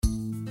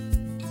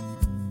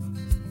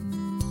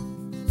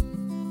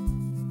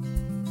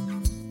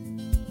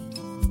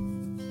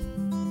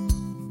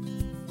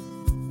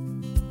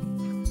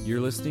You're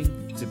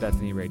listening to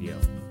Bethany Radio.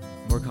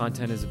 More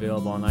content is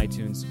available on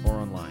iTunes or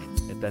online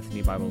at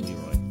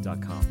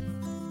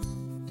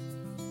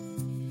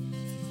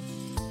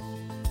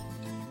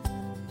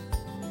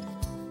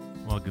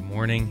BethanyBibleLeroy.com. Well, good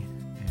morning,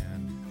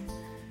 and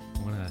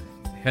I want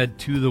to head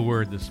to the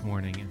Word this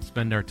morning and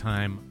spend our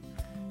time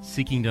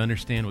seeking to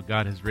understand what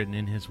God has written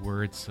in His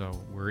Word.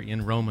 So we're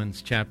in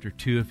Romans chapter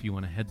 2, if you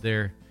want to head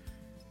there.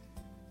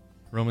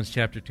 Romans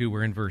chapter 2,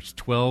 we're in verse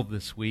 12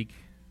 this week,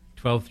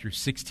 12 through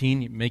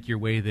 16. You make your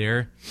way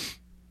there.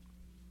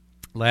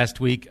 Last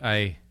week,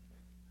 I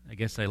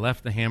guess I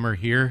left the hammer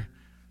here.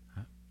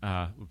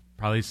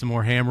 Probably some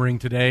more hammering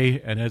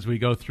today, and as we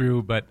go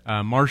through, but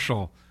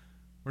Marshall,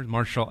 where's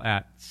Marshall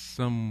at? Is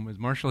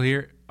Marshall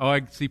here? Oh,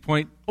 I see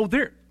point. Oh,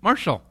 there,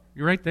 Marshall,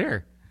 you're right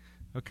there.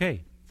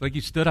 Okay, it's like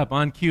you stood up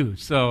on cue.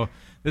 So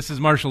this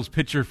is Marshall's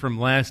picture from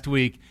last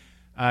week.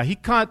 He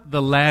caught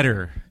the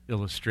ladder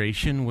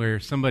illustration where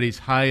somebody's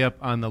high up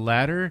on the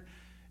ladder,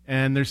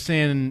 and they're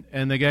saying,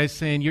 and the guy's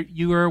saying,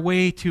 you are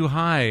way too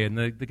high, and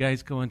the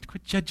guy's going,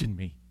 quit judging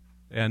me.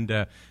 And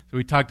so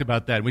we talked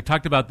about that. We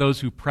talked about those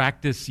who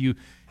practice. You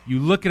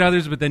look at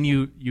others, but then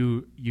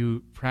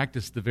you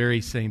practice the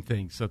very same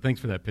thing. So thanks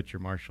for that picture,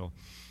 Marshall.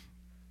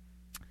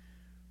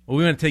 Well,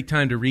 we want to take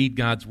time to read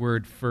God's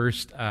Word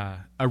first.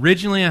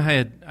 Originally, I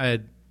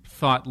had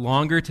thought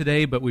longer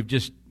today, but we've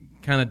just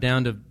kind of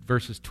down to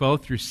verses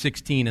 12 through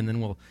 16, and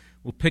then we'll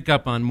pick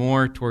up on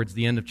more towards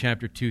the end of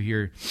chapter 2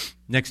 here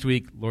next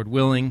week, Lord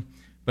willing.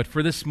 But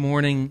for this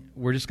morning,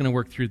 we're just going to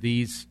work through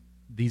these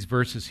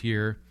verses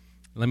here.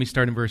 Let me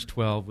start in verse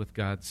 12 with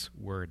God's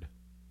Word.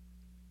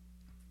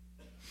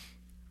 It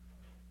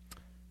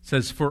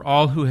says, "For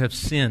all who have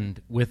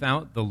sinned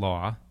without the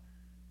law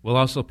will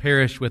also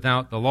perish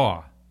without the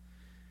law,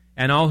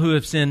 and all who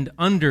have sinned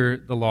under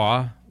the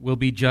law will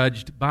be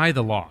judged by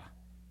the law.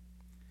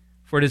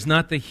 For it is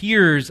not the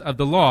hearers of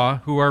the law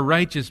who are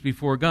righteous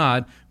before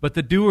God, but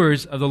the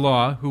doers of the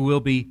law who will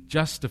be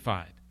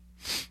justified.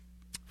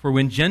 For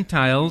when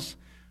Gentiles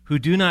who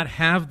do not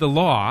have the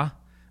law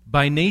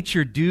by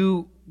nature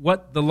do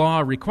what the law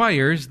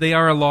requires, they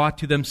are a law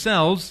to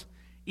themselves,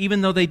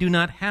 even though they do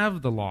not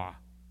have the law.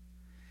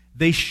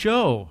 They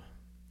show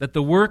that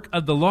the work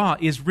of the law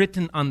is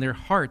written on their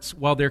hearts,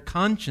 while their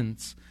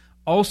conscience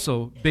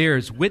also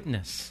bears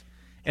witness,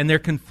 and their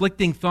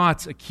conflicting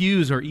thoughts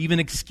accuse or even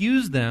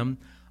excuse them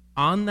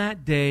on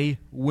that day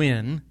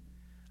when,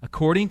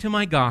 according to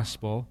my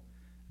gospel,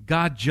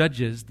 God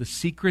judges the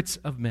secrets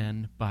of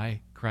men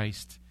by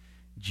Christ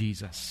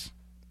Jesus."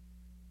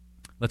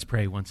 Let's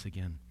pray once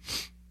again.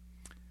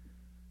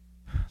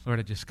 Lord,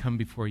 I just come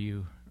before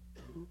you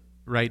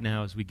right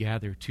now as we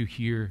gather to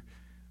hear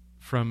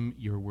from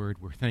your word.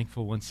 We're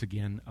thankful once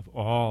again of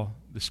all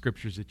the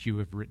scriptures that you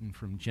have written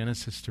from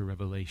Genesis to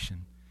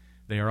Revelation.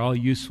 They are all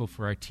useful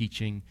for our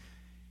teaching.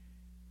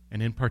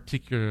 And in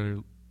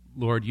particular,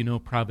 Lord, you know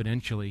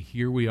providentially,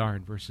 here we are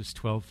in verses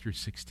 12 through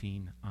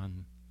 16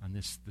 on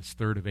this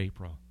 3rd of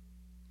April.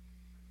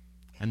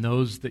 And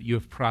those that you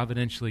have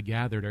providentially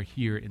gathered are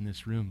here in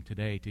this room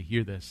today to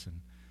hear this,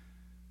 and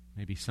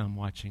maybe some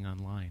watching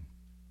online.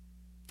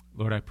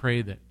 Lord, I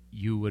pray that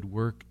you would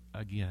work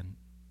again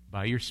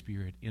by your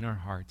Spirit in our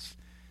hearts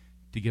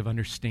to give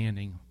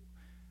understanding.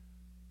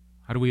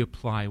 How do we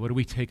apply? What do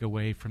we take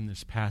away from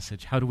this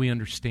passage? How do we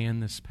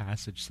understand this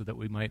passage so that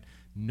we might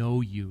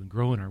know you and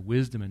grow in our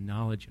wisdom and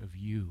knowledge of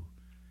you?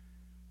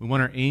 We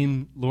want our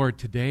aim, Lord,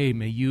 today.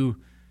 May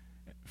you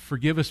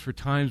forgive us for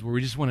times where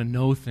we just want to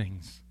know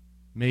things.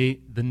 May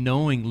the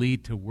knowing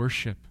lead to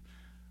worship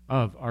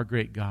of our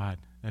great God.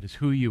 That is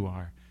who you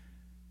are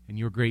and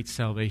your great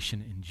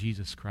salvation in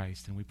Jesus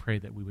Christ. And we pray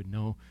that we would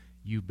know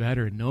you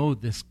better, know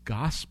this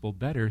gospel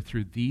better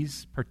through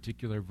these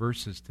particular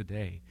verses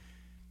today.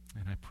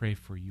 And I pray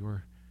for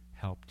your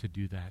help to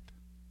do that,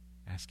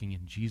 asking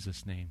in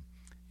Jesus' name,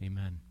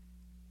 amen.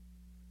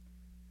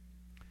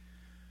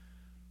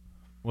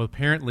 Well,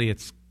 apparently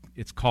it's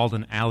called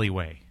an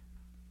alleyway.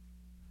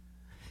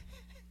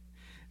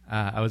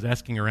 I was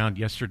asking around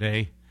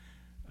yesterday,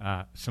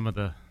 some of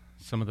the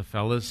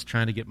fellas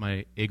trying to get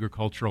my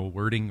agricultural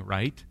wording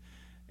right,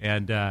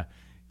 and an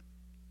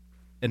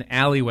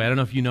alleyway. I don't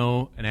know if you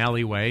know an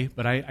alleyway,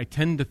 but I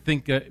tend to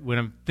think when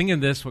I'm thinking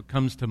of this, what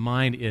comes to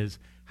mind is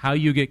how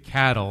you get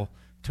cattle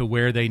to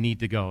where they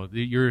need to go.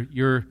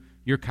 Your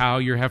cow,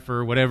 your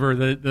heifer, whatever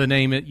the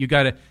name it, you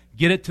got to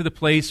get it to the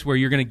place where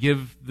you're going to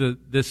give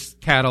this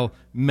cattle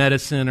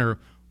medicine or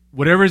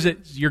whatever it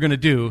is you're going to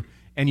do,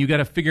 and you got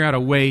to figure out a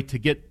way to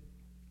get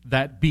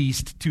that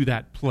beast to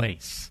that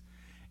place.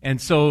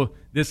 And so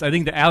I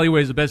think the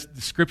alleyway is the best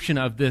description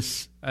of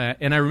this.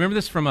 And I remember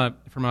this from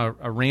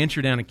a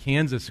rancher down in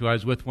Kansas who I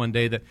was with one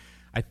day. That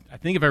I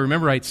think if I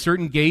remember right,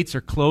 certain gates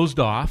are closed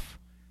off,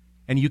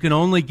 and you can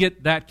only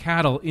get that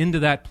cattle into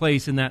that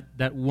place in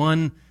that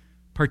one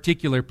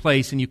particular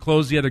place, and you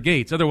close the other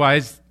gates.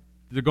 Otherwise,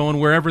 they're going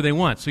wherever they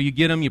want. So you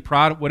get them, you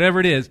prod, whatever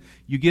it is,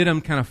 you get them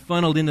kind of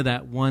funneled into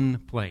that one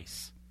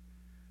place.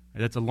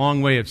 That's a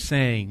long way of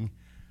saying,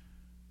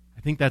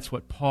 I think that's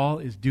what Paul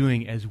is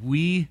doing as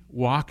we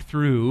walk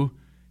through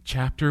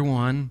chapter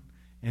 1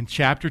 and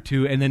chapter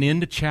 2 and then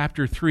into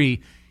chapter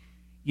 3,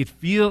 it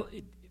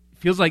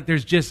feels like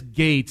there's just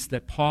gates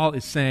that Paul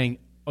is saying,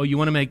 oh, you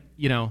want to make,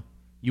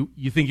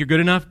 you think you're good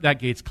enough? That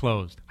gate's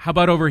closed. How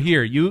about over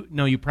here?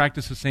 You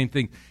practice the same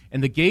thing.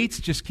 And the gates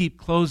just keep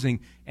closing,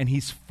 and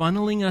he's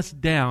funneling us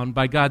down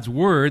by God's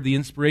word, the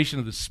inspiration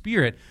of the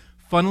Spirit,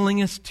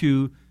 funneling us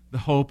to the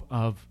hope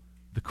of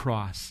the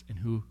cross and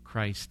who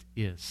Christ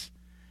is.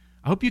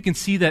 I hope you can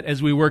see that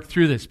as we work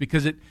through this,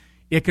 because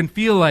it can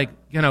feel like,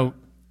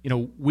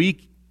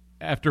 week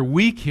after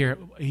week here,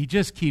 he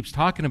just keeps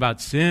talking about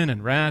sin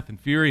and wrath and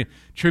fury and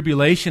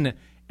tribulation, and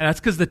that's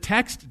because the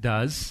text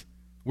does.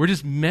 We're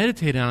just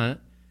meditating on it,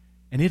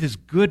 and it is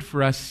good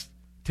for us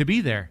to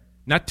be there.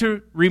 Not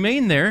to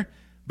remain there,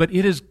 but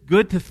it is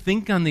good to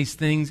think on these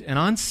things and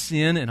on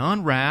sin and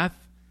on wrath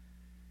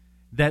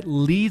that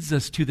leads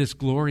us to this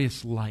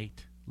glorious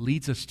light,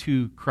 leads us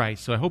to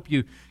Christ. So I hope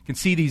you can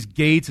see these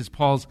gates as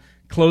Paul's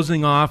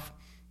closing off.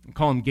 I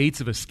call them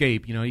gates of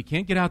escape. You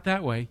can't get out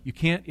that way. You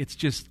can't. It's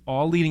just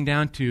all leading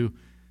down to,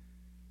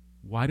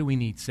 why do we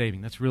need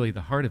saving? That's really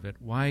the heart of it.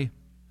 Why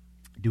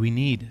do we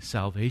need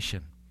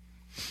salvation?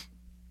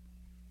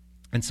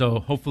 And so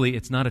hopefully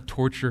it's not a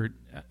torture.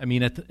 I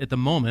mean, at the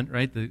moment,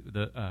 right,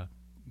 the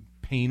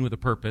pain with a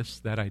purpose,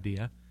 that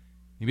idea.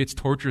 Maybe it's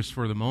torturous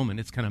for the moment.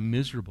 It's kind of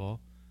miserable.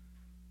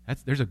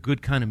 There's a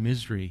good kind of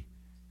misery.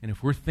 And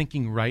if we're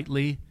thinking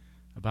rightly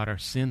about our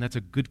sin, that's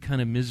a good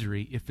kind of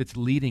misery if it's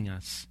leading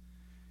us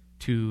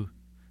to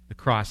the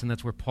cross. And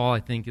that's where Paul, I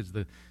think, is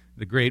the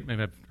great,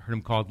 maybe I've heard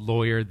him called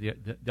lawyer.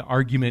 The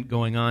argument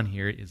going on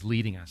here is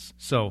leading us.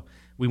 So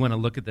we want to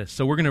look at this.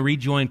 So we're going to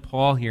rejoin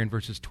Paul here in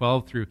verses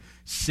 12 through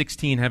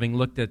 16, having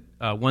looked at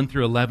 1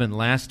 through 11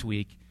 last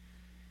week,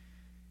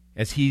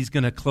 as he's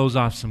going to close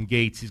off some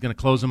gates. He's going to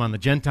close them on the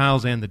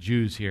Gentiles and the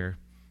Jews here,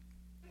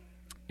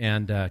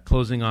 and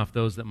closing off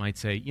those that might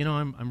say,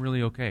 I'm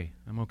really okay.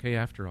 I'm okay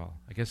after all.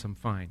 I guess I'm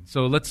fine.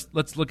 So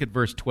let's look at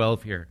verse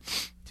 12 here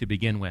to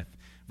begin with.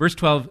 Verse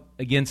 12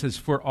 again says,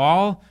 "For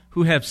all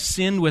who have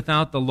sinned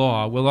without the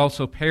law will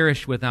also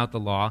perish without the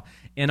law,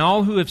 and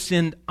all who have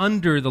sinned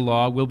under the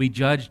law will be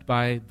judged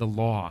by the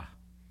law."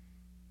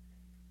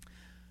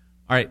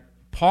 All right,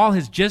 Paul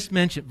has just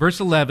mentioned, verse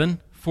 11,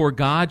 "For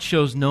God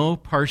shows no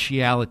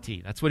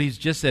partiality." That's what he's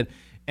just said.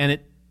 And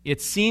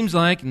it seems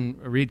like, and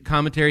I read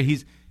commentary,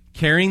 he's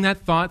carrying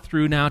that thought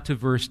through now to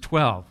verse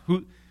 12.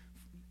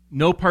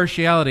 No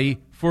partiality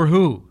for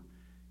who?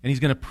 And he's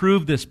going to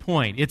prove this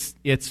point.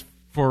 It's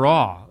for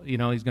all. He's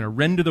going to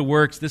render the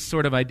works, this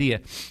sort of idea.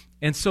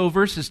 And so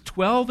verses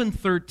 12 and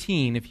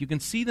 13, if you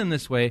can see them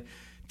this way,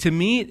 to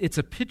me it's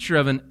a picture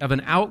of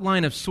an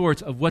outline of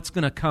sorts of what's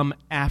going to come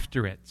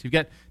after it. So you've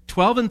got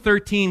 12 and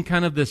 13,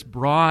 kind of this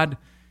broad,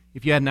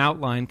 if you had an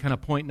outline, kind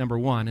of point number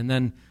one. And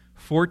then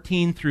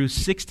 14 through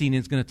 16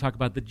 is going to talk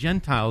about the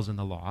Gentiles in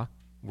the law.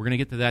 We're going to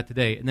get to that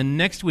today. And then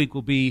next week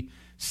will be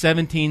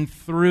 17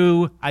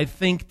 through, I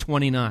think,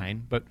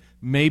 29, but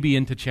maybe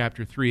into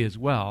chapter 3 as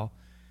well,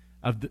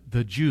 of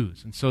the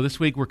Jews. And so this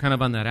week we're kind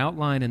of on that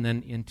outline and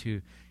then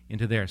into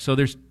there. So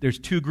there's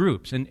two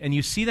groups. And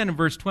you see that in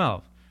verse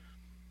 12.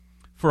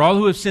 "For all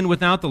who have sinned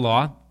without the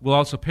law will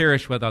also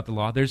perish without the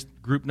law." There's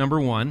group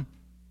number one.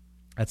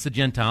 That's the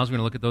Gentiles. We're going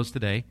to look at those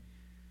today.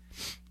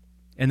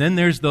 And then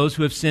there's those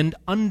who have sinned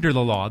under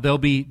the law. They'll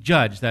be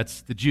judged.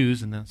 That's the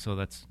Jews, and so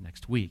that's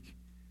next week.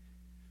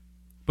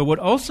 But what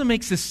also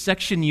makes this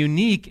section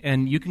unique,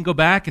 and you can go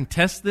back and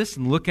test this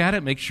and look at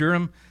it, make sure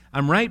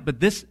I'm right,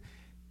 but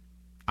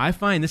I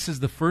find this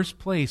is the first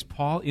place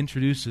Paul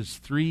introduces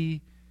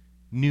three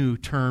new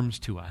terms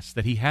to us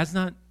that he has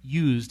not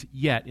used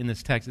yet in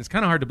this text. It's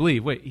kind of hard to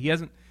believe. Wait, he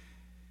hasn't.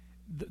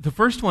 The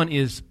first one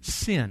is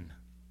sin.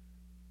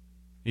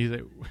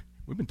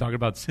 We've been talking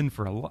about sin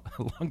for a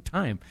long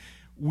time.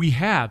 We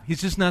have.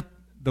 He's just not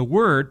the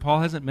word.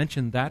 Paul hasn't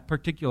mentioned that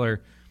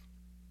particular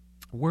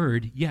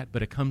word yet,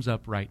 but it comes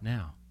up right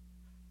now.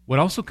 What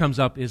also comes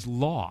up is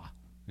law.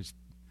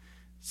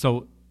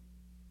 So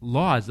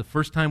law is the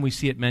first time we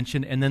see it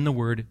mentioned, and then the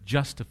word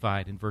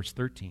justified in verse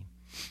 13.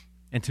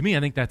 And to me, I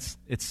think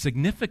it's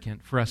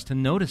significant for us to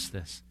notice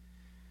this.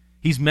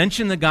 He's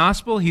mentioned the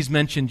gospel, he's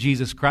mentioned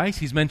Jesus Christ,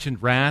 he's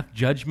mentioned wrath,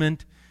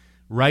 judgment,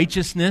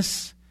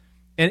 righteousness,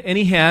 and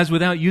he has,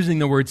 without using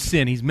the word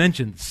sin, he's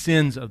mentioned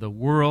sins of the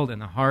world and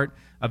the heart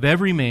of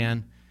every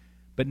man.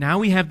 But now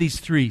we have these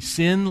three,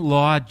 sin,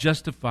 law,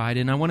 justified,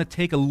 and I want to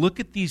take a look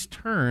at these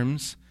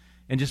terms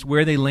and just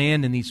where they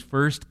land in these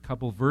first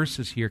couple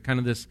verses here, kind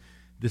of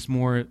this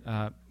more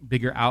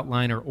bigger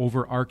outline or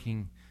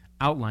overarching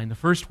outline. The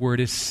first word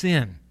is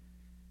sin.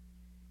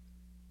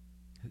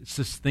 Let's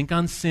just think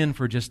on sin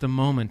for just a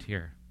moment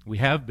here. We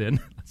have been.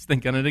 Let's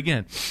think on it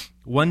again.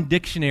 One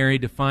dictionary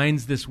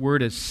defines this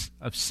word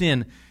of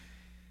sin,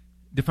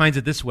 defines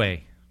it this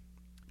way: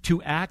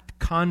 to act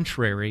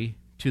contrary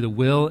to the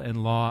will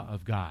and law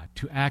of God.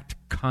 To act,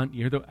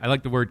 I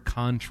like the word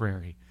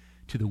contrary,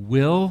 to the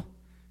will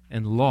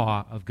and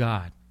law of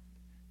God.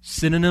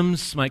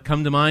 Synonyms might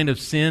come to mind of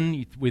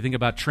sin. We think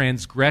about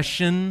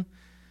transgression,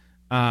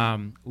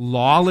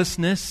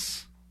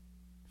 lawlessness.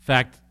 In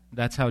fact,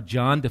 That's how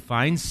John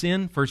defines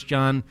sin. 1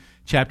 John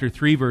chapter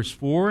 3, verse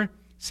 4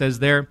 says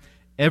there,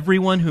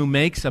 everyone who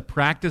makes a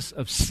practice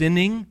of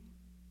sinning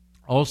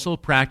also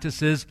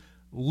practices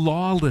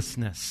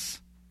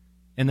lawlessness.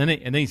 And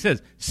then he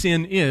says,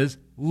 sin is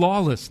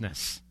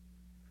lawlessness.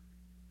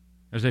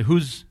 There's a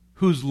whose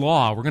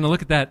law? We're going to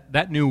look at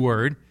that new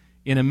word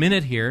in a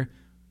minute here.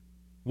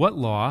 What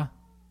law?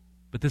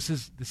 But this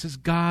is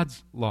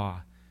God's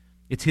law.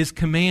 It's His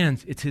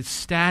commands. It's His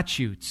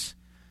statutes.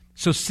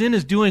 So sin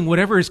is doing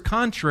whatever is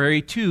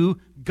contrary to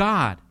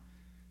God.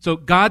 So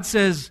God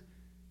says,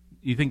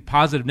 you think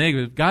positive,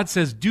 negative, God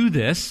says do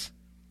this.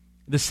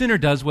 The sinner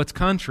does what's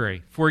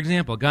contrary. For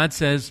example, God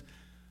says,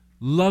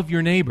 love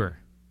your neighbor.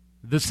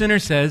 The sinner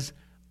says,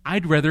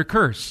 I'd rather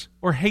curse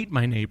or hate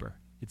my neighbor.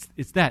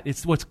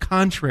 It's what's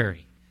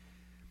contrary.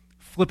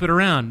 Flip it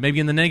around, maybe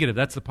in the negative.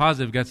 That's the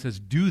positive. God says,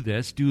 do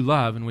this, do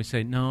love. And we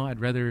say, no,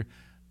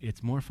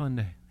 it's more fun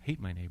to hate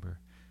my neighbor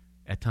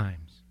at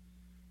times.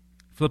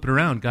 Flip it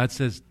around. God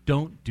says,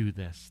 don't do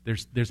this.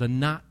 There's a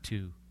not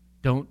to.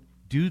 Don't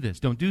do this.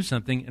 Don't do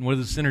something. And what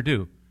does the sinner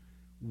do?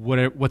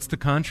 What's the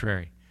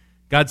contrary?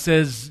 God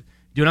says,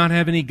 do not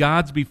have any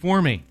gods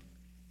before me.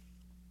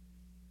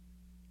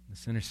 The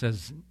sinner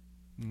says,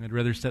 I'd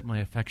rather set my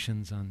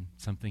affections on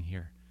something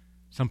here.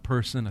 Some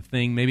person, a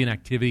thing, maybe an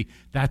activity.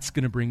 That's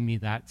going to bring me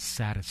that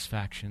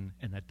satisfaction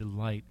and that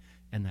delight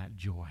and that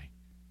joy.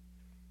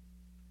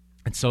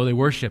 And so they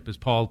worship, as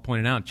Paul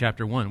pointed out in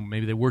chapter 1,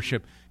 maybe they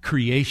worship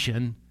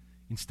creation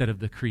instead of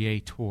the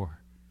Creator.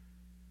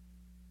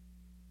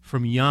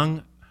 From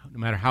young, no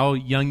matter how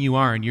young you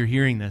are and you're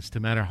hearing this, no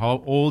matter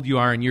how old you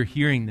are and you're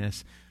hearing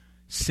this,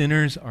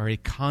 sinners are a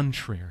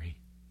contrary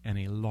and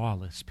a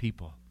lawless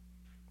people.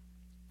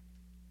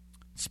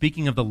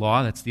 Speaking of the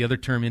law, that's the other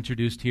term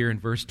introduced here in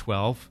verse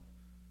 12.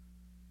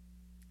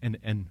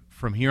 And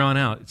from here on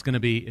out,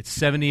 it's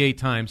 78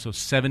 times, so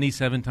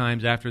 77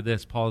 times after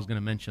this, Paul is going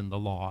to mention the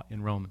law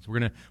in Romans. We're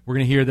going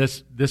to hear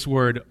this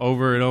word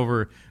over and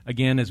over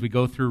again as we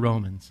go through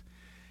Romans.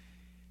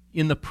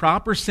 In the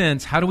proper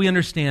sense, how do we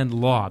understand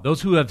law?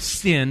 Those who have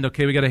sinned,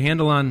 okay, we got a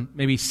handle on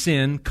maybe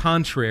sin,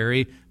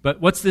 contrary, but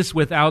what's this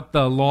without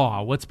the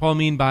law? What's Paul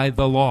mean by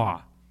the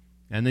law?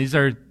 And these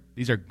are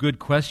good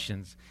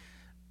questions.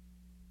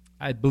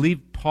 I believe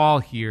Paul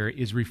here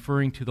is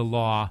referring to the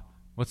law.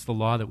 What's the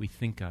law that we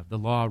think of? The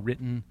law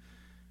written,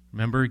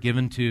 remember,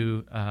 given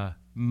to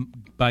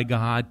by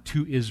God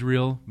to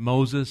Israel,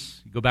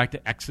 Moses. You go back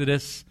to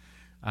Exodus,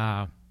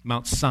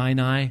 Mount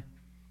Sinai.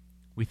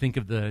 We think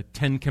of the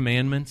 10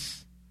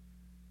 Commandments.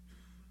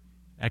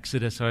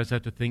 Exodus, I always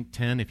have to think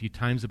 10. If you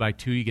times it by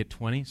 2, you get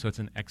 20, so it's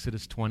in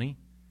Exodus 20.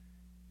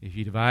 If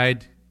you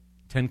divide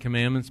 10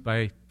 Commandments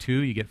by 2,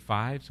 you get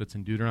 5, so it's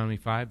in Deuteronomy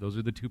 5. Those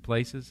are the two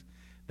places.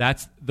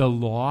 That's the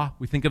law.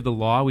 We think of the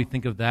law, we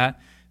think of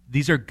that.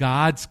 These are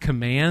God's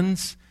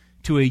commands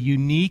to a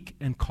unique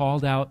and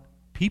called out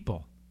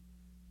people.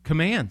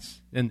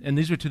 Commands. And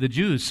these are to the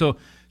Jews.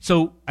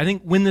 So I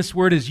think when this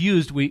word is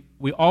used, we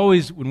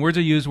always, when words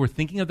are used, we're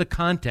thinking of the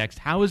context.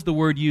 How is the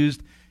word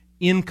used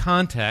in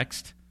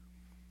context?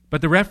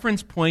 But the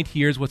reference point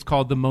here is what's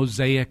called the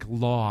Mosaic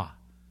Law.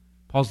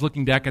 Paul's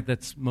looking back at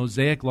that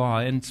Mosaic Law,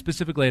 and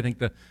specifically I think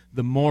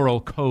the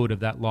moral code of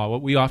that law,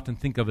 what we often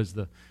think of as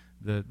the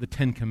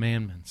 10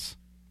 Commandments.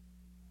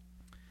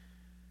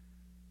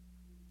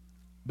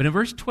 But in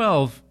verse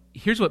 12,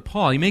 here's what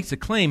he makes a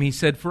claim. He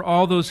said, for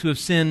all those who have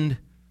sinned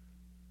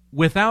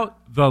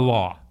without the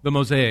law, the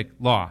Mosaic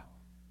Law.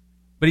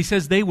 But he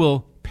says they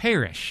will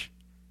perish.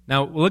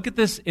 Now, we'll look at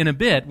this in a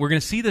bit. We're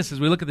going to see this as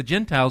we look at the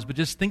Gentiles, but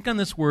just think on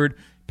this word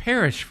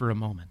perish for a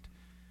moment.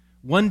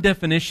 One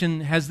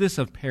definition has this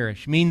of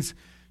perish, means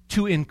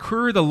to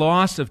incur the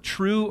loss of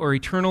true or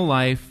eternal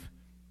life.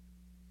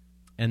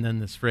 And then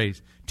this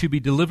phrase, to be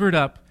delivered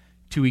up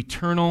to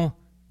eternal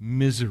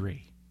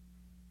misery.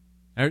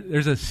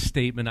 There's a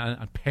statement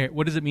on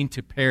what does it mean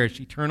to perish?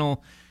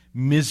 Eternal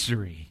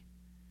misery.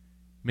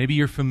 Maybe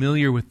you're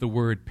familiar with the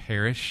word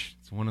perish.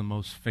 It's one of the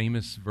most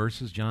famous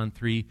verses, John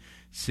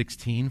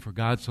 3:16. For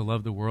God so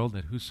loved the world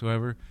that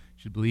whosoever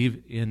should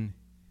believe in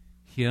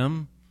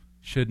Him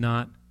should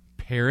not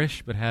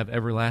perish but have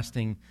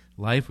everlasting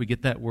life. We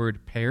get that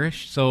word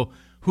perish. So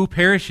who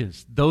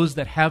perishes? Those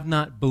that have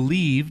not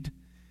believed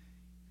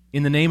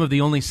in the name of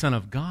the only Son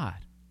of God.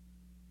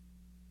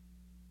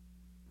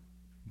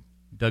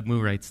 Doug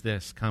Moo writes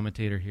this,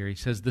 commentator here. He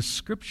says, the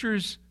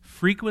Scriptures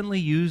frequently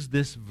use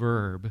this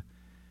verb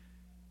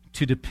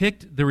to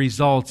depict the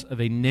results of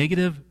a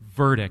negative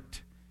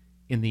verdict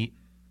in the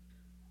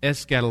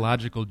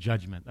eschatological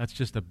judgment. That's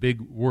just a big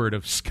word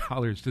of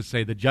scholars to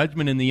say the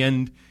judgment in the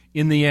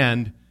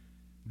end,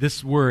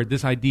 this word,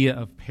 this idea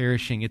of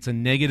perishing, it's a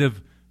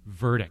negative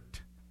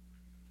verdict.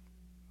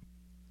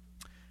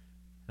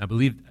 I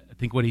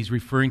think what he's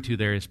referring to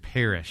there is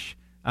perish.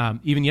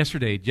 Even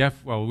yesterday,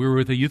 Jeff, we were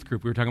with a youth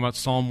group, we were talking about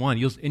Psalm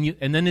 1.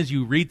 And then as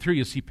you read through,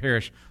 you'll see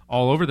perish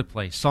all over the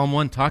place. Psalm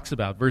 1 talks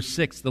about, verse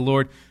 6, the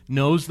Lord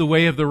knows the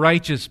way of the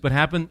righteous, but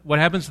what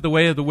happens to the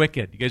way of the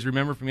wicked? You guys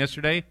remember from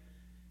yesterday?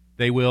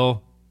 They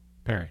will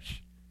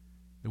perish.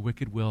 The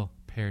wicked will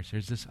perish.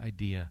 There's this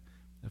idea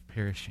of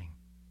perishing.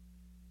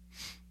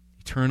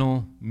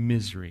 Eternal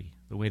misery,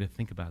 the way to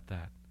think about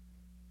that.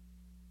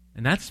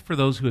 And that's for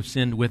those who have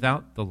sinned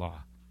without the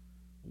law.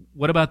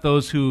 What about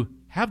those who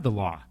have the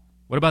law?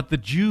 What about the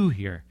Jew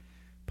here?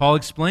 Paul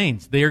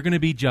explains they are going to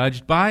be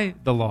judged by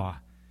the law.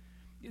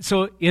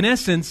 So in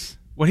essence,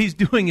 what he's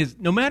doing is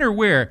no matter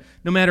where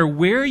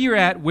you're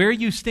at, where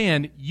you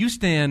stand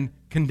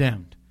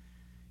condemned.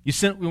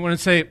 We want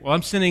to say, well,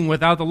 I'm sinning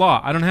without the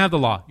law. I don't have the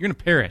law. You're going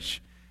to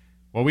perish.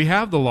 Well, we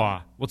have the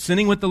law. Well,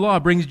 sinning with the law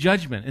brings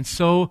judgment. And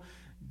so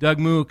Doug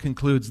Moo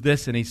concludes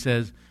this, and he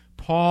says,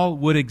 Paul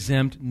would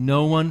exempt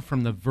no one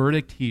from the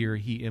verdict here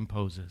he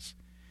imposes.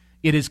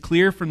 It is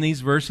clear from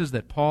these verses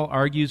that Paul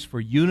argues for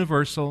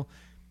universal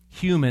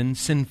human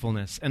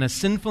sinfulness, and a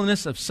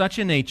sinfulness of such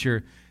a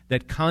nature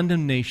that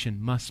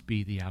condemnation must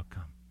be the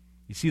outcome.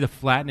 You see the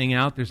flattening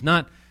out? There's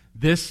not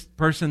this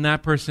person,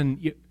 that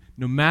person.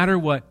 No matter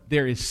what,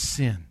 there is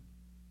sin.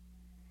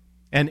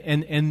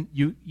 And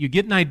you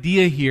get an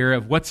idea here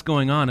of what's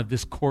going on of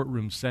this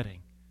courtroom setting.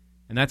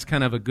 And that's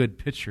kind of a good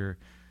picture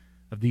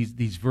of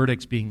these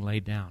verdicts being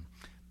laid down.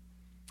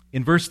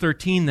 In verse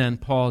 13, then,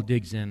 Paul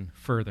digs in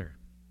further.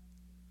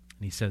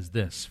 And he says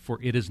this, "For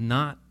it is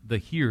not the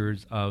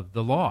hearers of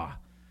the law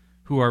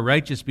who are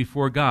righteous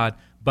before God,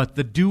 but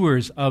the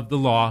doers of the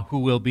law who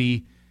will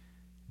be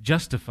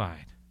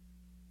justified."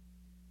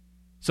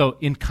 So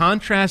in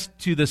contrast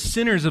to the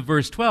sinners of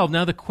verse 12,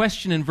 now the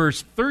question in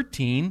verse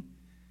 13,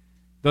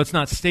 though it's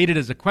not stated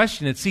as a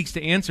question, it seeks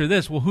to answer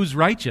this. Well, who's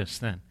righteous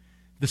then?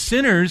 The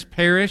sinners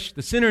perish,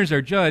 the sinners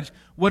are judged.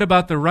 What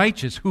about the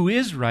righteous? Who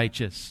is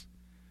righteous?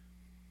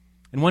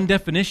 And one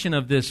definition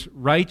of this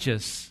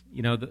righteous,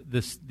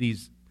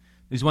 these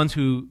ones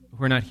who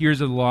are not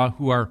hearers of the law,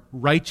 who are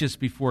righteous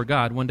before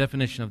God, one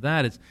definition of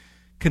that is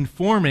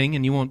conforming,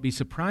 and you won't be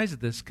surprised at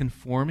this,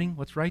 conforming,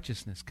 what's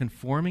righteousness?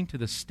 Conforming to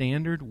the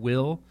standard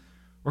will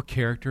or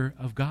character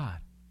of God.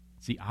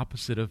 It's the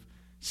opposite of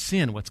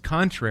sin. What's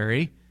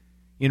contrary?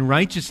 In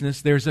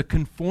righteousness, there's a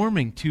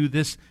conforming to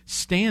this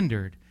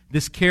standard,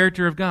 this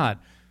character of God.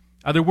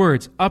 Other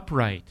words,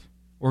 upright,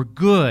 or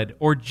good,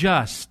 or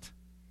just,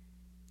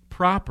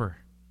 proper,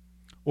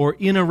 or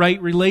in a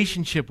right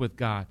relationship with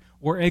God,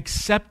 or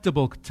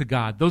acceptable to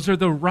God. Those are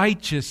the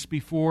righteous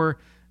before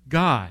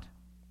God.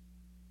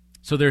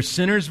 So there's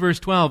sinners, verse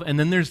 12, and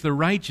then there's the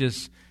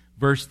righteous,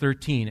 verse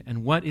 13.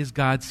 And what is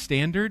God's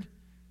standard?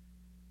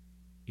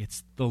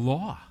 It's the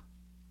law.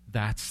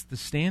 That's the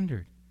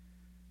standard.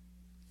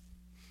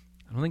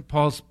 I don't think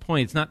Paul's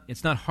point,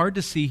 it's not hard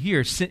to see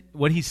here.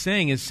 What he's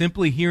saying is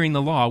simply hearing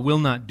the law will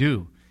not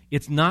do.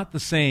 It's not the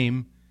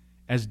same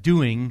as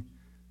doing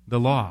the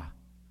law.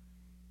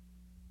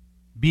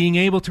 Being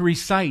able to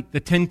recite the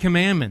 10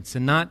 Commandments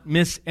and not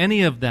miss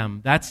any of them,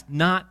 that's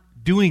not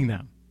doing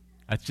them.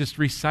 That's just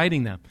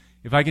reciting them.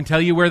 If I can tell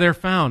you where they're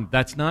found,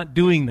 that's not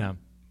doing them.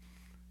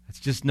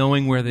 That's just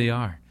knowing where they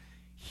are.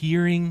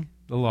 Hearing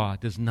the law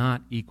does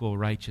not equal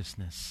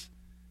righteousness.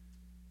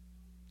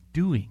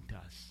 Doing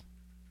does.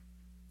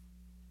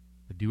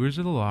 The doers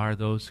of the law are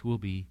those who will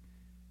be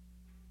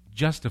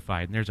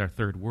justified. And there's our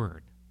third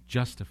word,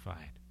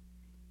 justified.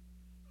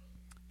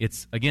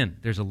 It's, again,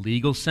 there's a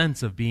legal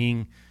sense of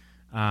being,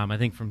 I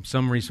think from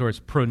some resource,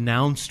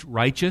 pronounced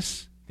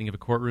righteous. Think of a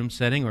courtroom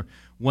setting. Or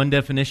one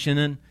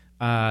definition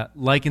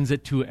likens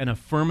it to an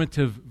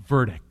affirmative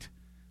verdict.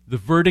 The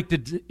verdict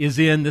is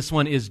in, this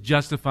one is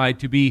justified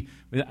to be,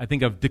 I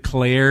think of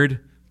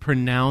declared,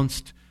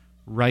 pronounced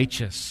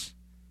righteous.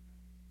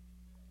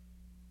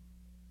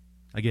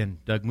 Again,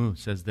 Doug Moo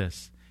says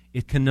this,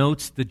 it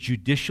connotes the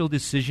judicial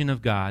decision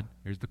of God,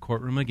 here's the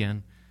courtroom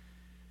again,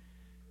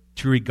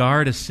 to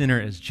regard a sinner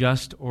as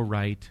just or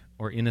right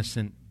or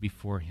innocent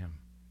before him.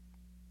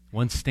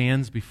 One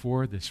stands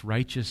before this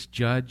righteous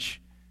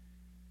judge,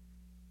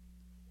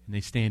 and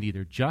they stand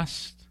either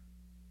just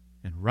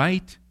and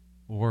right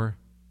or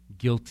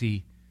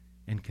guilty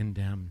and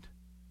condemned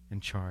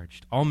and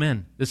charged. All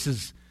men. This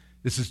is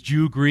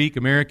Jew, Greek,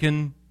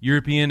 American,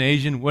 European,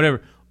 Asian,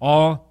 whatever.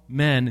 All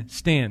men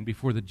stand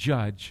before the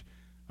judge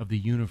of the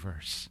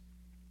universe.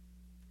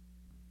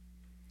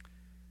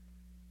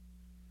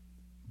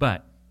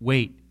 But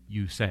wait,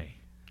 you say,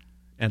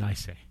 and I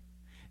say.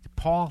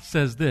 Paul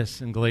says this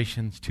in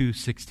Galatians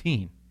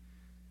 2:16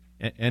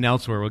 and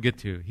elsewhere we'll get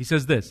to. He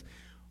says this,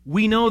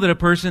 we know that a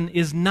person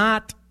is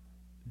not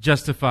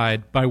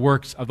justified by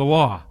works of the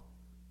law.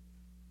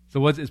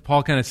 So is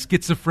Paul kind of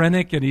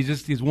schizophrenic and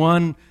he's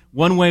one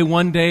way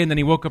one day and then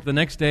he woke up the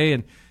next day?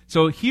 And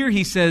so here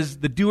he says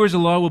the doers of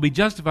the law will be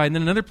justified, and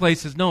then another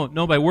place says no,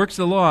 by works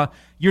of the law,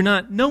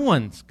 no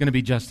one's going to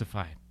be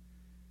justified.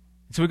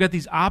 And so we've got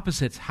these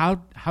opposites. How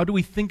do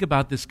we think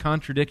about this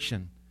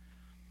contradiction?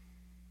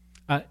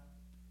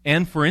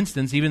 And for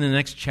instance, even in the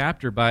next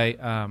chapter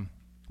by,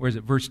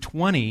 verse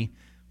 20,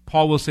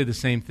 Paul will say the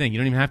same thing. You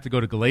don't even have to go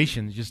to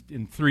Galatians. Just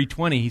in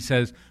 3:20, he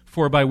says,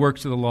 for by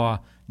works of the law,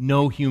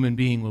 no human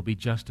being will be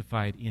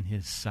justified in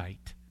his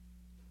sight.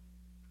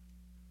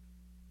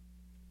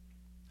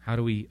 How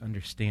do we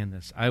understand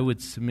this? I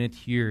would submit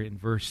here in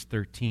verse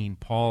 13,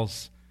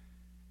 Paul's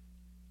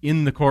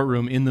in the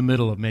courtroom in the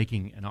middle of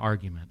making an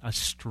argument, a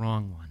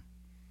strong one.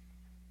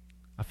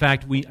 A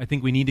fact I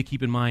think we need to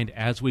keep in mind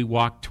as we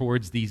walk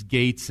towards these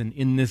gates and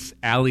in this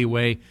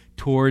alleyway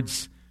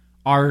towards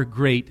our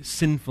great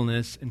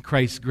sinfulness and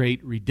Christ's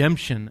great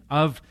redemption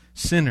of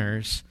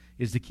sinners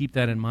is to keep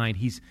that in mind.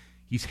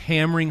 He's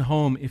hammering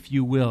home, if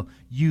you will,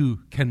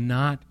 you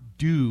cannot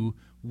do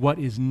what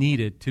is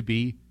needed to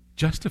be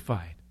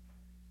justified.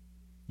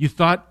 You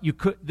thought you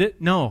could,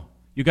 no.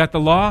 You got the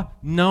law?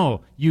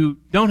 No. You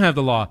don't have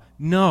the law?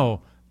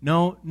 No.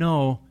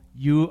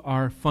 You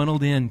are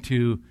funneled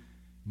into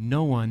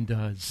no one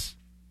does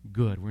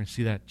good. We're going to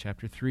see that in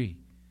chapter 3.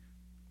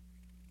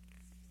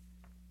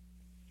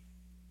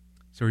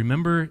 So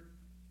remember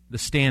the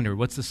standard.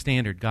 What's the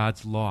standard?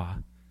 God's law.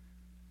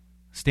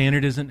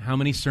 Standard isn't how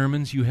many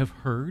sermons you have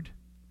heard,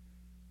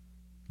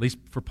 at least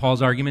for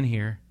Paul's argument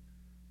here.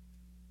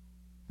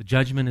 The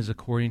judgment is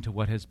according to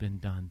what has been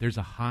done. There's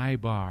a high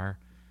bar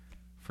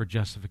for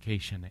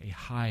justification, a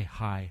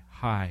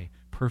high,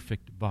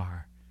 perfect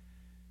bar.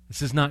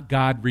 This is not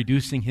God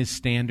reducing his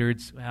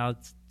standards. Well,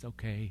 it's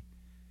okay.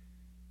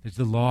 There's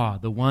the law.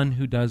 The one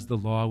who does the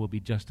law will be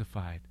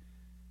justified.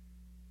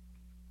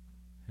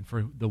 And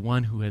for the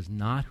one who has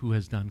not, who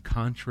has done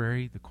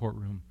contrary, the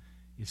courtroom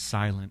is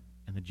silent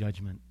and the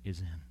judgment is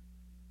in.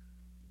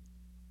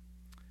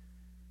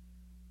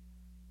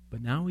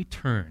 But now we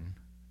turn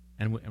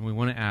and we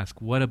want to ask,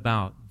 what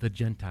about the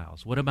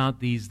Gentiles? What about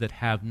these that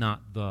have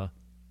not the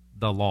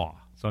law?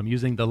 So I'm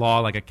using the law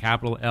like a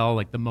capital L,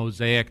 like the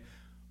Mosaic.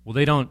 Well,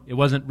 it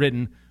wasn't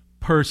written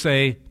per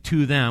se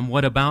to them.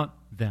 What about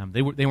them?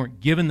 They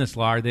weren't given this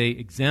law. Are they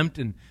exempt?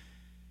 And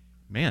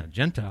man,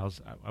 Gentiles,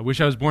 I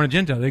wish I was born a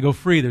Gentile. They go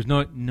free. There's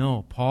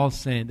no. Paul's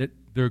saying that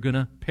they're going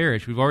to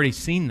perish. We've already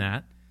seen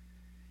that.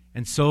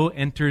 And so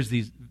enters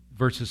these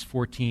verses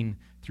 14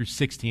 through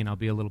 16. I'll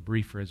be a little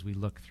briefer as we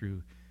look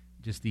through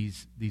just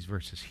these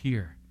verses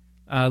here.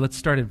 Let's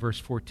start in verse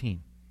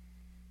 14.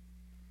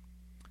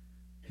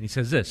 And he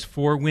says this,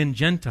 "For when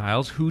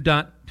Gentiles who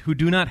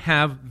do not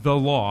have the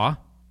law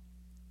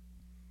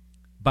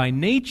by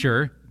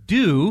nature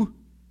do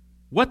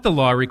what the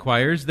law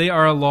requires, they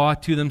are a law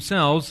to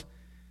themselves,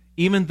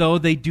 even though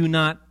they do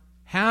not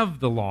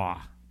have the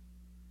law."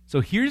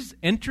 So here's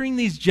entering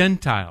these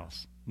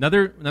Gentiles.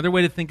 Another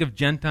way to think of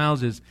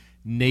Gentiles is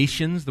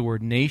nations, the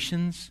word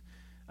nations.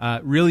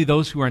 Really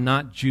those who are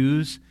not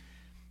Jews.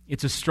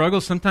 It's a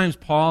struggle. Sometimes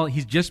Paul,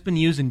 he's just been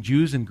using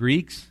Jews and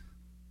Greeks.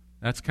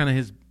 That's kind of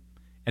his,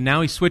 and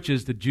now he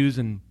switches to Jews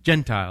and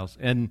Gentiles.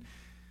 And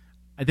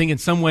I think in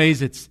some ways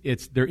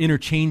they're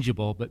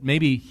interchangeable, but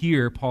maybe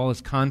here Paul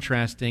is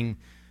contrasting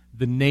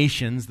the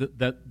nations,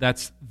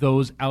 that's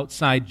those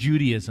outside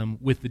Judaism,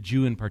 with the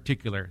Jew in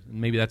particular.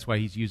 And maybe that's why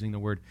he's using the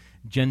word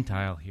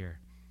Gentile here.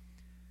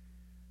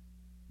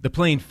 The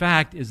plain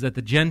fact is that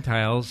the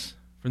Gentiles,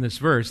 from this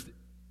verse,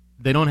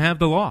 they don't have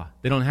the law.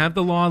 They don't have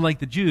the law like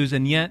the Jews,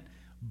 and yet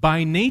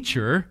by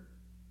nature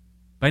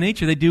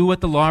they do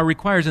what the law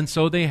requires, and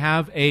so they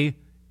have a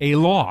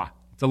law.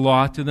 It's a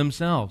law to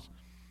themselves.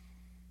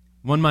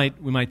 We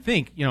might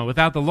think,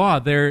 without the law,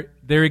 they're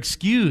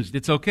excused.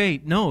 It's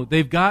okay. No,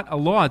 they've got a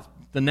law. It's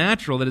the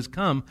natural that has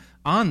come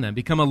on them,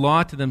 become a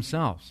law to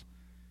themselves.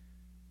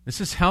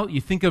 This is how you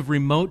think of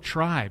remote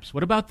tribes.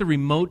 What about the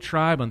remote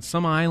tribe on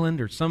some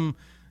island or some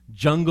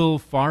jungle,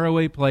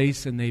 faraway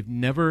place, and they've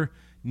never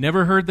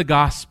heard the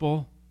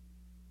gospel?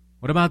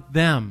 What about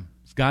them?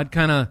 Is God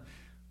kind of,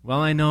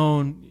 I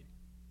know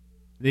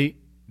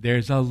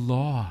there's a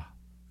law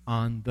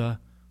on the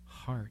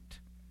heart.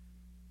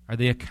 Are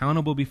they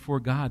accountable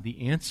before God?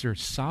 The answer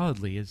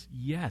solidly is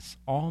yes,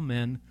 all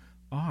men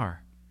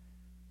are.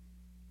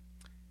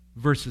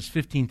 Verses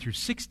 15 through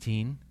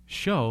 16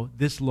 show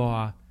this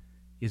law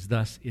is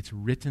thus, it's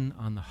written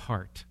on the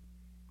heart.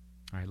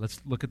 All right,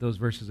 let's look at those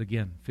verses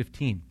again.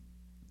 15.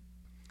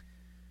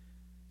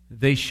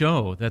 They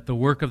show that the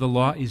work of the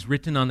law is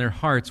written on their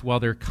hearts,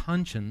 while their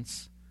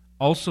conscience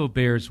also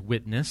bears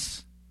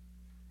witness,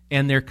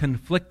 and their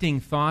conflicting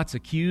thoughts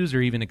accuse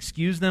or even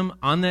excuse them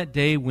on that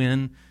day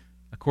when,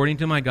 according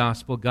to my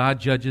gospel,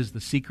 God judges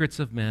the secrets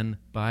of men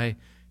by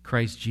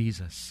Christ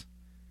Jesus.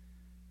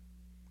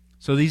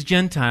 So these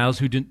Gentiles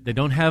they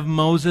don't have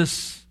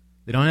Moses,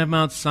 they don't have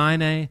Mount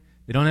Sinai,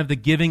 they don't have the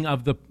giving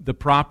of the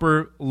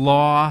proper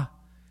law.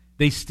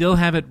 They still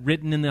have it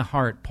written in the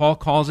heart. Paul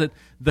calls it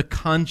the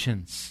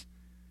conscience.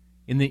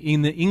 In the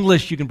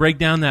English, you can break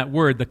down that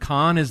word. The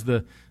con is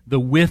the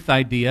with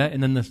idea,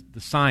 and then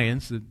the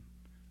science, at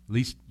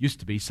least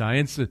used to be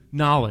science,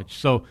 knowledge.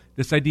 So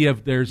this idea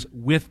of there's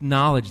with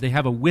knowledge. They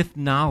have a with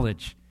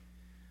knowledge.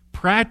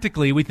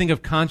 Practically, we think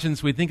of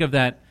conscience, we think of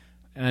that,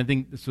 and I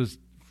think this was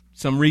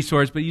some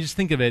resource, but you just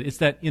think of it, it's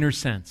that inner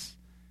sense,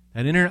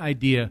 that inner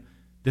idea,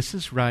 this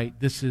is right,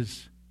 this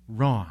is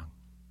wrong.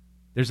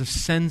 There's a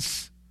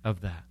sense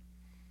of that.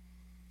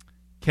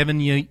 Kevin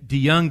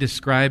DeYoung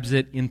describes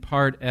it in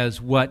part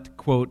as what,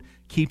 quote,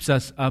 keeps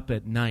us up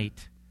at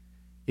night.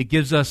 It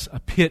gives us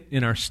a pit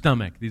in our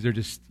stomach. These are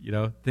just,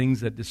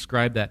 things that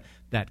describe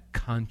that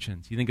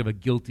conscience. You think of a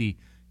guilty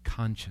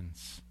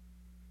conscience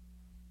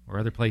or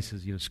other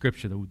places,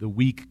 Scripture, the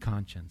weak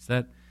conscience.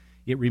 That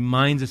it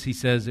reminds us, he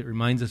says, it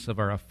reminds us of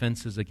our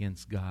offenses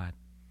against God.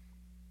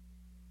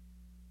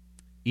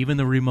 Even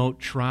the remote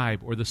tribe,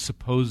 or the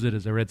supposed,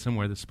 as I read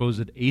somewhere, the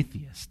supposed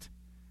atheist,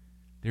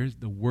 there's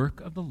the work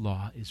of the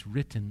law is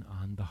written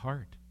on the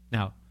heart.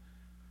 Now,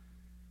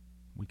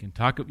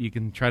 you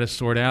can try to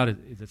sort out,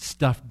 is it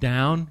stuffed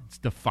down? It's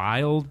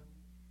defiled?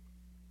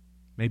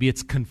 Maybe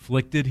it's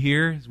conflicted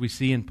here, as we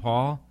see in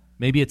Paul.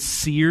 Maybe it's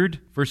seared.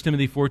 1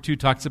 Timothy 4:2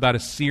 talks about a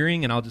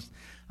searing, and I'll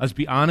just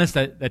be honest,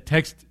 that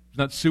text is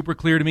not super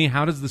clear to me.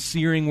 How does the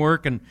searing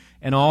work and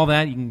all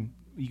that? You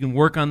can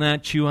work on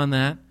that, chew on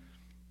that.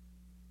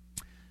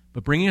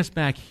 But bringing us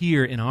back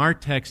here in our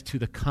text to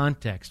the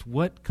context,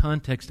 what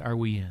context are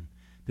we in?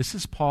 This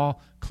is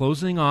Paul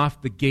closing off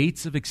the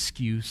gates of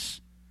excuse,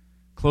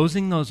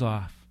 closing those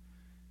off.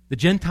 The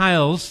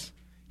Gentiles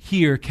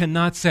here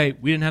cannot say,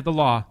 we didn't have the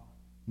law.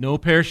 No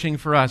perishing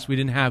for us, we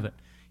didn't have it.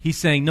 He's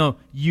saying, no,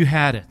 you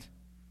had it.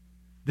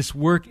 This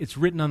work, it's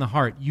written on the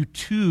heart. You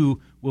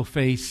too will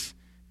face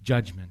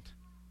judgment.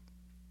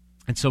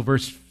 And so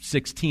verse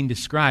 16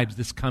 describes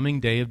this coming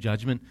day of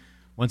judgment,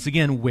 once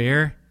again,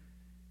 where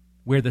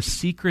the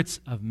secrets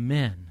of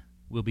men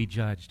will be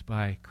judged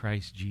by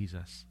Christ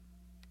Jesus.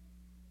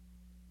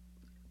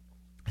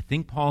 I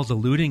think Paul's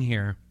alluding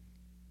here,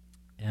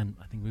 and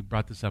I think we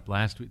brought this up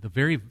last week, the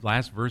very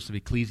last verse of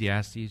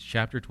Ecclesiastes,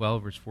 chapter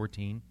 12, verse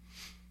 14.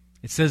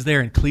 It says there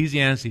in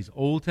Ecclesiastes,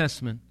 Old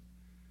Testament,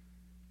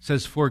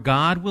 says, "For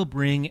God will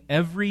bring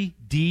every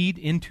deed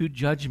into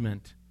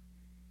judgment."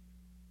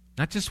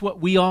 Not just what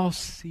we all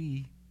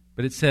see,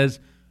 but it says,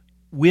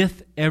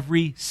 with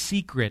every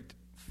secret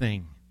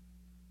thing,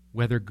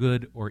 whether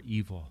good or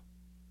evil.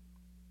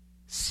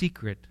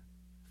 Secret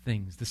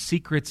things, the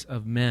secrets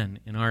of men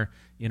in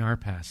our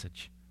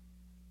passage.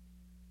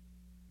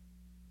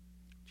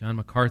 John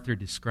MacArthur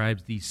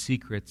describes these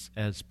secrets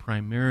as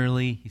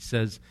primarily, he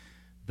says,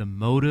 the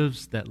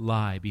motives that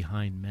lie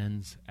behind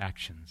men's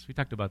actions. We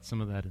talked about some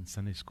of that in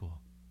Sunday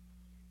school.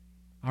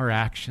 Our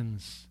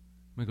actions,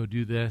 I'm going to go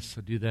do this,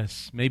 I'll do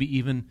this. Maybe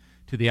even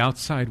to the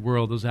outside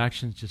world, those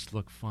actions just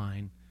look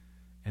fine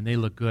and they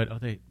look good.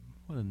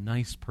 What a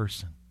nice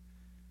person.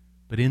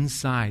 But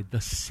inside, the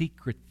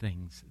secret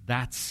things,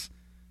 that's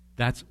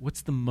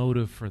what's the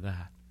motive for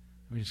that?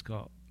 We just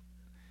go,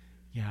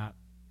 yeah,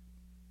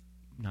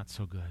 not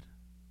so good.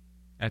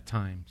 At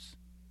times.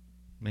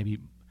 Maybe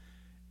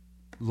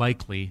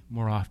likely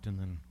more often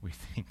than we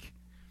think.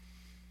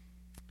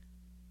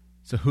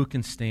 So who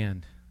can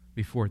stand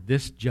before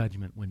this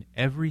judgment when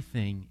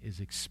everything is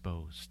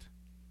exposed?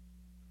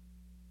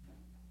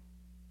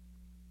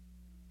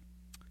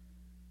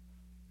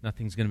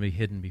 Nothing's going to be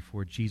hidden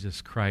before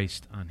Jesus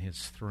Christ on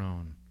his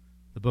throne.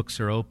 The books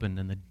are opened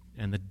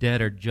and the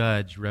dead are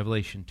judged,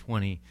 Revelation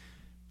 20,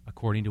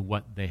 according to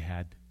what they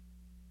had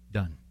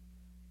done.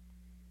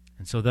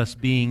 And so thus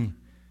being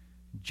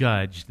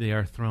judged, they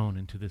are thrown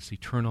into this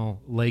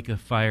eternal lake of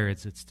fire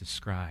as it's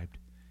described.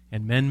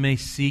 And men may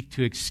seek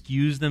to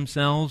excuse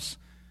themselves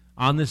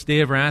on this day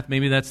of wrath.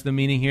 Maybe that's the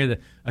meaning here,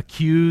 that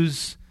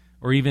accuse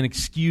or even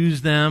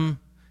excuse them,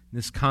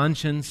 this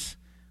conscience.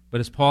 But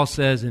as Paul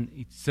says, and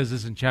he says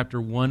this in chapter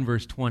 1,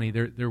 verse 20,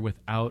 they're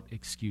without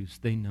excuse.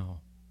 They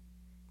know.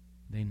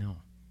 They know.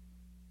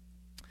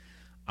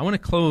 I want to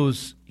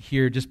close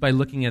here just by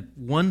looking at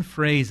one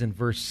phrase in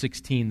verse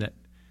 16 that,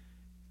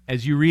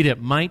 as you read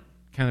it, might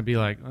kind of be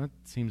like, oh, that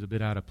seems a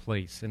bit out of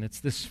place. And it's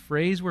this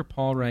phrase where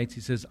Paul writes,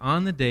 he says,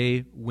 "On the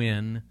day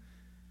when,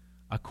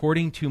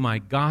 according to my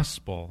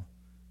gospel,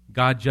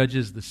 God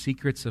judges the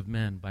secrets of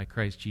men by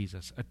Christ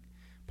Jesus."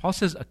 Paul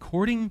says,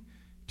 according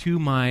to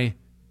my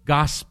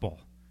gospel.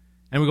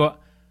 And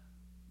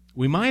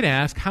we might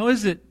ask, how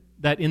is it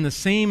that in the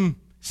same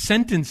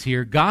sentence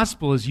here,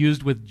 gospel is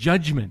used with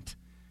judgment?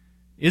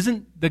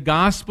 Isn't the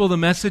gospel the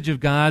message of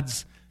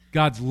God's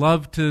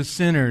love to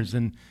sinners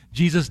and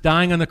Jesus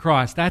dying on the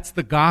cross? That's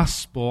the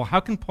gospel. How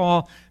can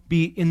Paul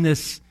be in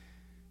this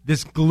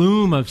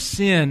gloom of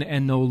sin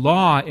and no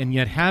law, and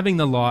yet having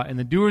the law and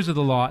the doers of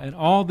the law and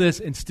all this,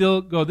 and still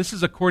go, this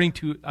is according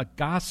to a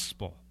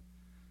gospel?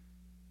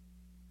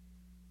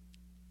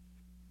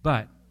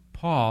 But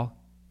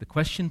the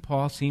question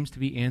Paul seems to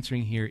be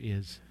answering here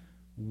is,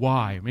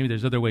 why? Maybe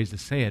there's other ways to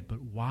say it,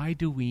 but why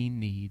do we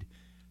need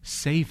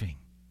saving?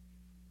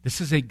 This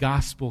is a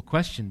gospel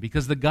question,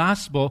 because the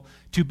gospel,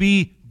 to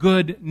be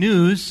good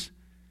news,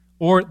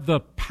 or the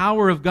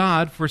power of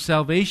God for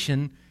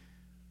salvation,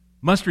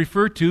 must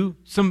refer to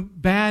some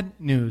bad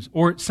news,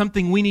 or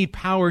something we need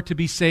power to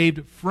be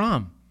saved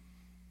from.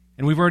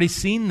 And we've already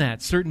seen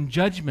that, certain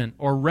judgment,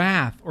 or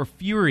wrath, or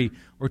fury,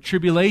 or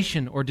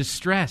tribulation, or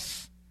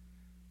distress.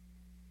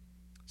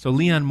 So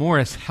Leon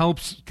Morris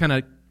helps kind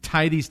of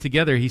tie these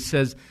together. He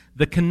says,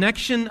 the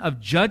connection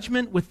of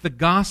judgment with the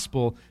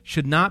gospel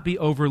should not be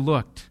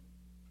overlooked.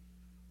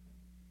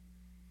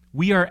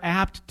 We are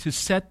apt to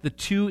set the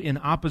two in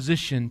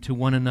opposition to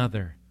one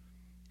another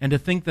and to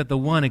think that the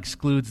one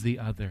excludes the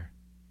other.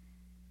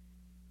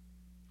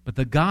 But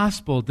the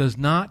gospel does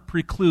not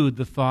preclude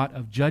the thought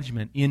of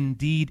judgment.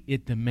 Indeed,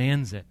 it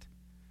demands it.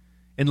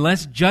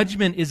 Unless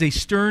judgment is a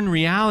stern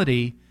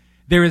reality,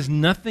 there is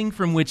nothing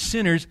from which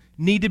sinners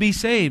need to be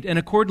saved, and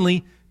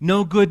accordingly,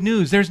 no good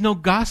news. There's no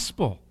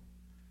gospel.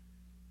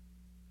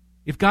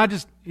 If God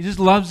He just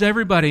loves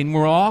everybody and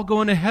we're all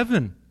going to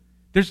heaven,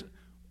 there's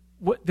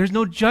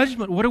no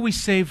judgment. What are we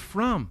saved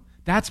from?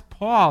 That's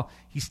Paul.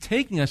 He's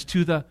taking us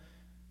to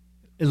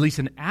at least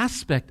an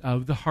aspect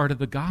of the heart of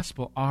the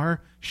gospel,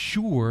 our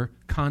sure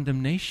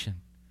condemnation.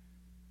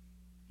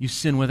 You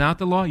sin without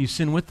the law, you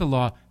sin with the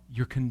law,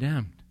 you're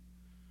condemned.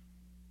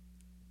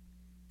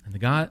 And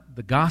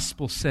the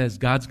gospel says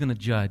God's going to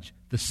judge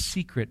the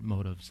secret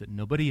motives that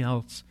nobody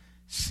else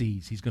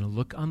sees. He's going to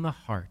look on the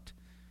heart,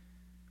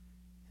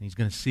 and He's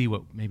going to see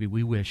what maybe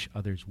we wish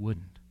others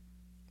wouldn't.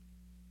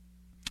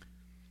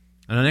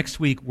 And next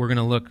week, we're going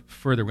to look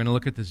further. We're going to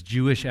look at this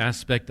Jewish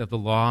aspect of the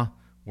law,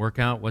 work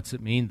out what's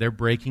it mean. They're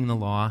breaking the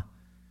law.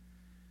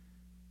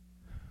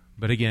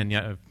 But again,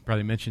 I've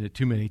probably mentioned it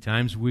too many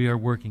times.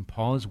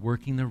 Paul is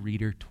working the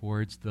reader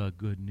towards the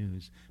good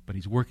news, but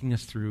he's working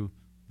us through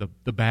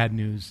the bad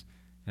news,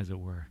 as it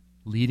were,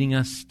 leading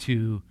us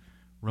to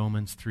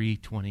Romans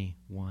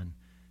 3:21.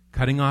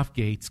 Cutting off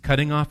gates,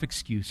 cutting off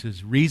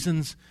excuses,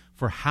 reasons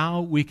for how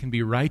we can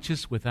be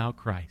righteous without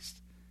Christ.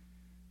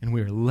 And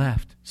we are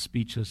left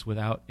speechless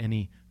without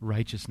any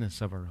righteousness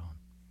of our own.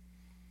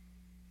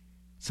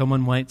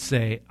 Someone might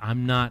say,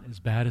 I'm not as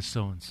bad as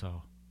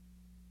so-and-so.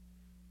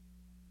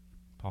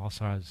 Paul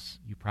says,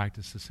 you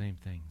practice the same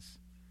things.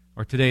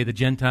 Or today, the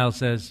Gentile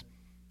says,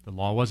 the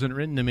law wasn't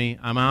written to me,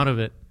 I'm out of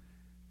it.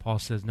 Paul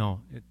says,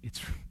 no,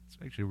 it's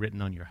actually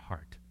written on your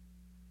heart.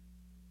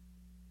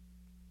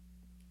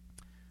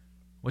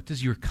 What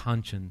does your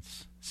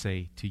conscience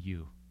say to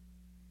you?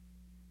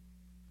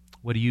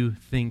 What do you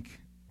think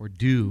or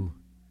do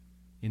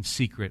in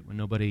secret when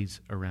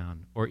nobody's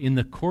around? Or in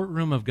the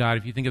courtroom of God,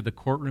 if you think of the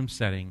courtroom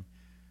setting,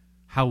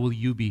 how will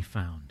you be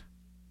found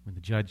when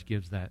the judge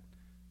gives that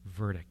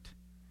verdict?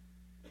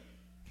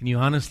 Can you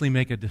honestly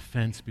make a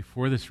defense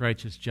before this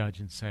righteous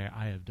judge and say,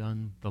 I have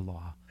done the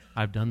law,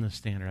 I've done the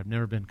standard, I've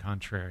never been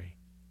contrary?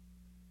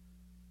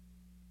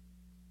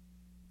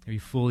 Have you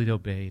fully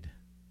obeyed?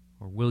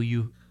 Or will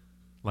you,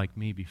 like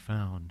me, be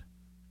found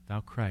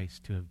without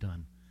Christ to have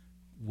done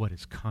what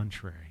is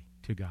contrary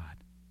to God?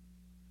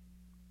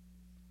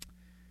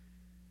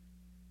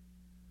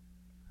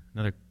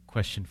 Another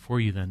question for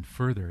you then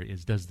further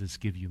is, does this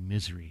give you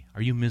misery?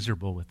 Are you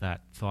miserable with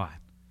that thought?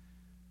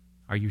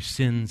 Are your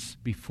sins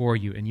before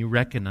you, and you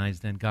recognize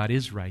then God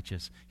is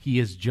righteous, He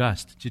is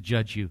just to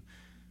judge you,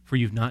 for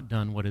you've not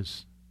done what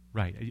is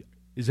right?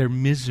 Is there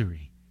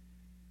misery?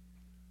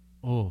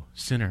 Oh,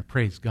 sinner,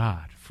 praise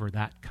God for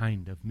that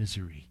kind of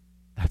misery.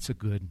 That's a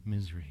good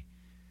misery.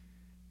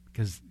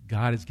 Because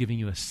God is giving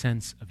you a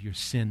sense of your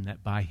sin,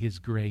 that by His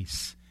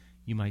grace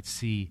you might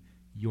see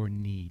your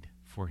need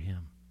for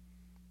Him.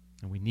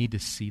 And we need to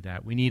see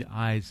that. We need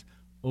eyes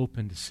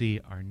open to see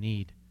our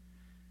need.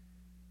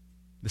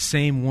 The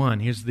same one,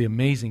 here's the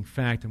amazing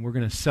fact, and we're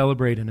going to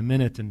celebrate in a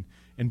minute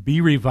and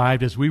be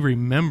revived as we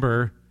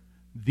remember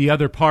the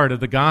other part of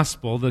the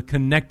gospel, the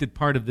connected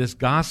part of this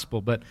gospel.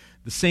 But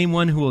the same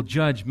one who will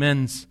judge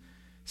men's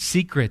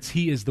secrets,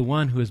 He is the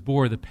one who has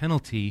bore the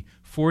penalty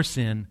for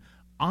sin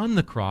on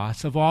the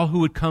cross of all who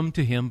would come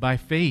to Him by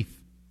faith.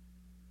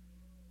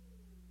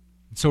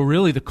 So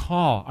really the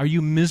call, are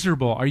you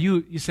miserable?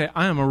 You say,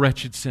 I am a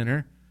wretched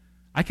sinner.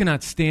 I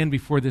cannot stand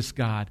before this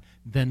God.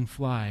 Then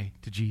fly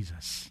to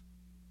Jesus.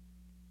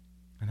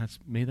 And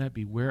may that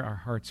be where our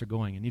hearts are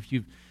going. And if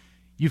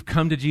you've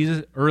come to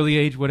Jesus, early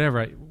age,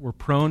 whatever, we're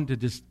prone to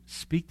just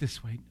speak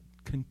this way.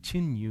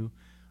 Continue.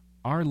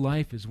 Our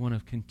life is one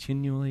of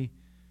continually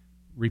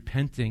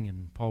repenting.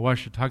 And Paul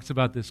Washer talks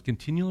about this,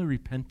 continually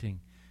repenting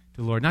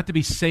to the Lord. Not to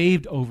be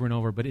saved over and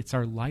over, but it's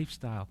our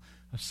lifestyle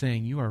of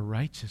saying, you are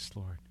righteous,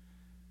 Lord.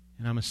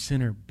 And I'm a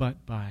sinner,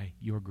 but by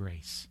your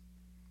grace.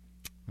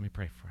 Let me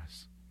pray for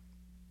us.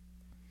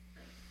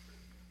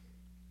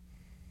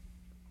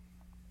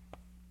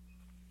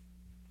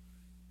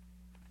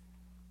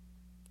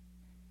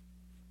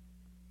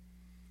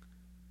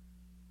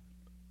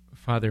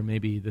 Father,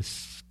 maybe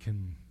this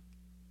can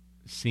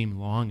seem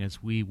long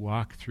as we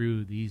walk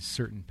through these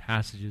certain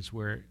passages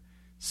where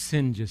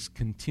sin just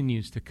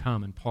continues to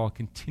come, and Paul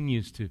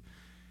continues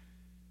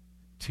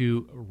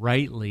to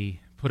rightly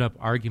put up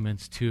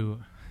arguments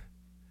to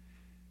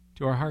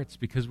our hearts,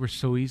 because we're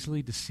so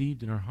easily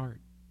deceived in our heart.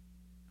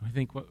 I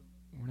think, we're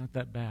not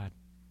that bad.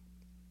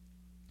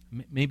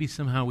 Maybe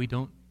somehow we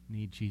don't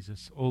need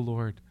Jesus. Oh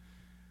Lord,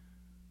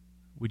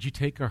 would you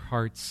take our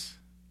hearts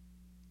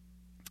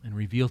and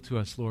reveal to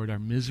us, Lord, our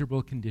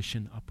miserable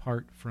condition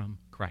apart from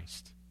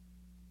Christ.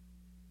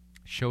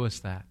 Show us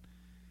that.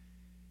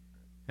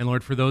 And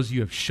Lord, for those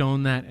you have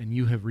shown that and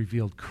you have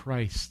revealed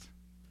Christ,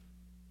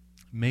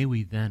 may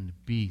we then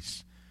be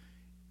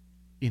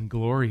in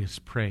glorious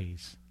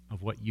praise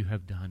of what you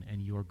have done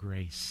and your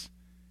grace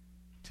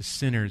to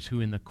sinners who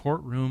in the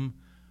courtroom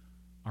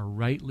are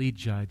rightly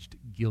judged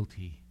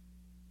guilty,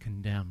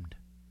 condemned,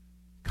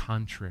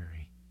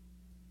 contrary,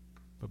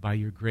 but by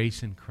your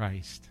grace in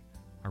Christ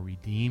are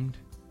redeemed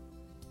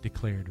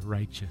declared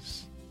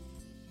righteous.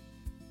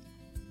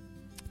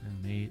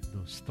 And may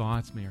those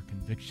thoughts, may our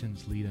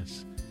convictions lead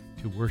us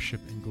to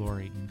worship and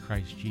glory in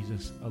Christ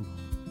Jesus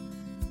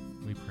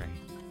alone. We pray.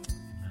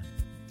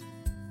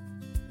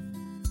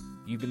 Amen.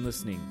 You've been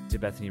listening to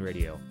Bethany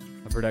Radio,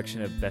 a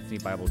production of Bethany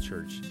Bible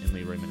Church in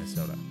Leroy,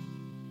 Minnesota.